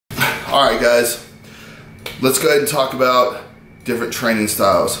All right, guys, let's go ahead and talk about different training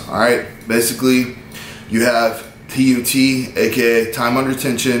styles. All right, basically you have TUT, aka time under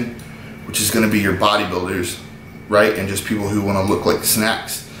tension, which is going to be your bodybuilders, right, and just people who want to look like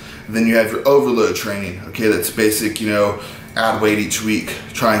snacks. And then you have your overload training. Okay, that's basic, you know, add weight each week,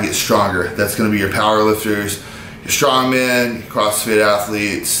 try and get stronger. That's going to be your power lifters, your strongmen, your CrossFit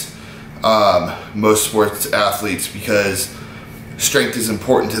athletes, most sports athletes, because strength is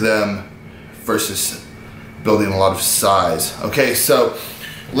important to them versus building a lot of size. Okay, so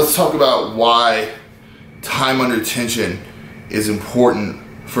let's talk about why time under tension is important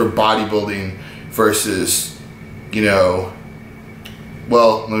for bodybuilding versus, you know,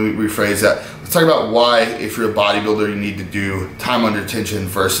 well, let me rephrase that. Let's talk about why, if you're a bodybuilder, you need to do time under tension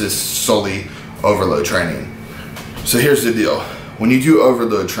versus solely overload training. So here's the deal. When you do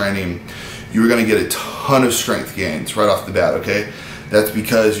overload training, you're gonna get a ton of strength gains right off the bat, okay? That's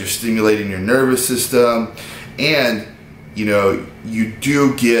because you're stimulating your nervous system, and you know, you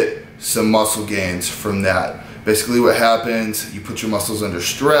do get some muscle gains from that. Basically what happens, you put your muscles under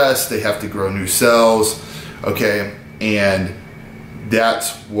stress, they have to grow new cells, okay? And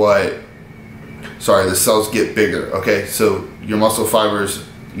that's what, sorry, the cells get bigger, okay? So your muscle fibers,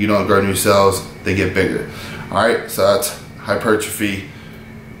 you don't grow new cells, they get bigger. All right, so that's hypertrophy.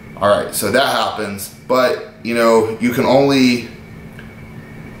 All right, so that happens, but you know, you can only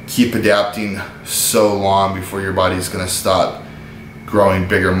keep adapting so long before your body's gonna stop growing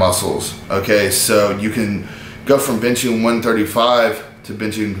bigger muscles, okay? So you can go from benching 135 to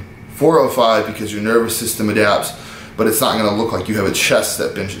benching 405 because your nervous system adapts, but it's not gonna look like you have a chest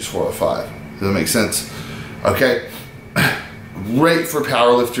that benches 405. Does that make sense? Okay, great for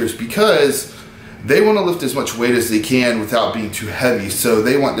powerlifters because they wanna lift as much weight as they can without being too heavy, so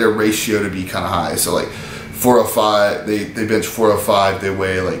they want their ratio to be kinda high. So like 405, they bench 405, they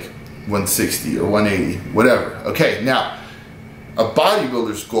weigh like 160 or 180, whatever. Okay, now, a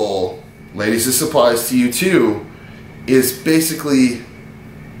bodybuilder's goal, ladies, this applies to you too, is basically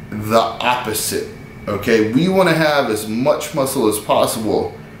the opposite, okay? We wanna have as much muscle as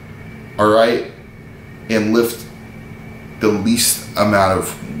possible, all right, and lift the least amount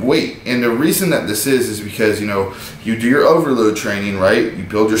of weight. And the reason that this is because, you know, you do your overload training, right? You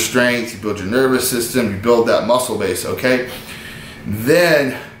build your strength, you build your nervous system, you build that muscle base, okay?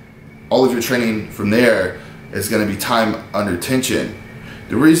 Then all of your training from there is gonna be time under tension.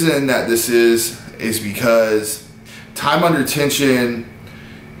 The reason that this is because time under tension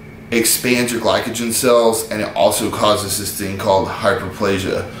expands your glycogen cells, and it also causes this thing called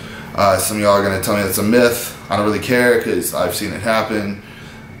hyperplasia. Some of y'all are gonna tell me that's a myth. I don't really care because I've seen it happen.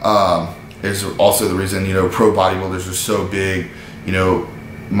 There's also the reason, you know, pro bodybuilders are so big, you know,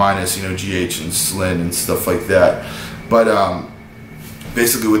 minus, you know, GH and SLIN and stuff like that. But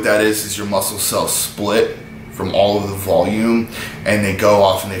basically what that is your muscle cells split from all of the volume, and they go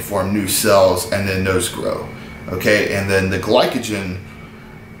off and they form new cells, and then those grow, okay? And then the glycogen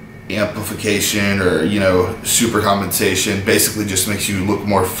amplification, or, you know, supercompensation, basically just makes you look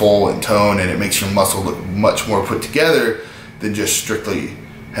more full and toned, and it makes your muscle look much more put together than just strictly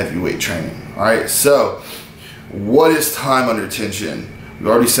heavyweight training. All right, so what is time under tension? We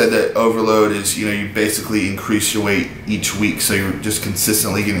already said that overload is, you know, you basically increase your weight each week, so you're just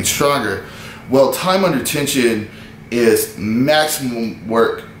consistently getting stronger. Well, time under tension is maximum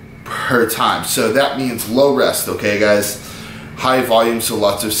work per time, so that means low rest, okay, guys? High volume, so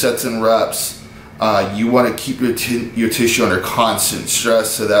lots of sets and reps. You want to keep your tissue under constant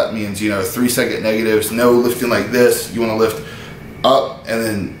stress, so that means, you know, 3-second negatives, no lifting like this. You want to lift up and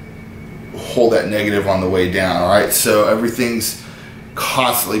then hold that negative on the way down, all right? So everything's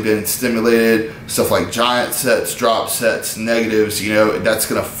constantly been stimulated, stuff like giant sets, drop sets, negatives, you know, that's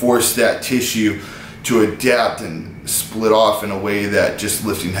going to force that tissue to adapt and split off in a way that just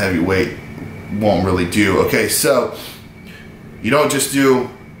lifting heavy weight won't really do, okay? So you don't just do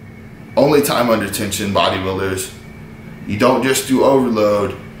only time under tension, bodybuilders. You don't just do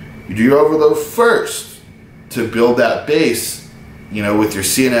overload. You do your overload first to build that base, you know, with your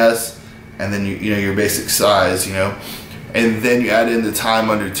CNS, and then you know, your basic size, you know, and then you add in the time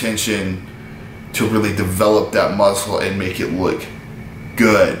under tension to really develop that muscle and make it look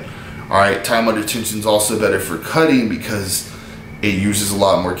good. All right, time under tension is also better for cutting because it uses a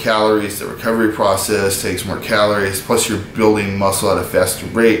lot more calories. The recovery process takes more calories, plus you're building muscle at a faster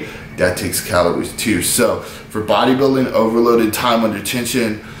rate. That takes calories too. So for bodybuilding, overloaded time under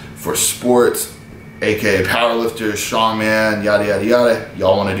tension. For sports, aka powerlifters, strongman, yada yada yada,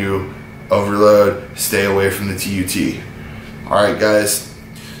 y'all want to do overload, stay away from the TUT. All right, guys.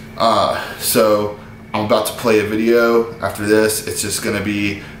 So I'm about to play a video after this. It's just gonna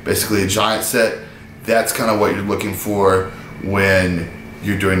be basically a giant set. That's kind of what you're looking for when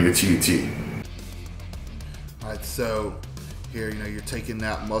you're doing your TUT. All right, so here, you're taking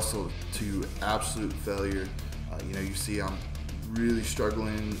that muscle to absolute failure. You see I'm really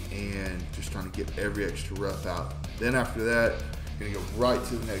struggling and just trying to get every extra rep out. Then after that, you're gonna go right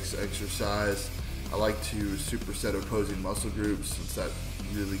to the next exercise. I like to superset opposing muscle groups since that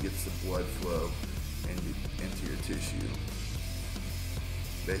really gets the blood flow into your tissue.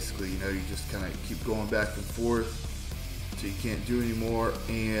 Basically, you just kind of keep going back and forth until you can't do anymore,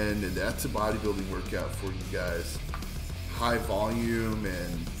 and that's a bodybuilding workout for you guys. High volume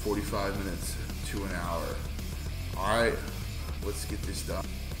and 45 minutes to an hour. All right, let's get this done.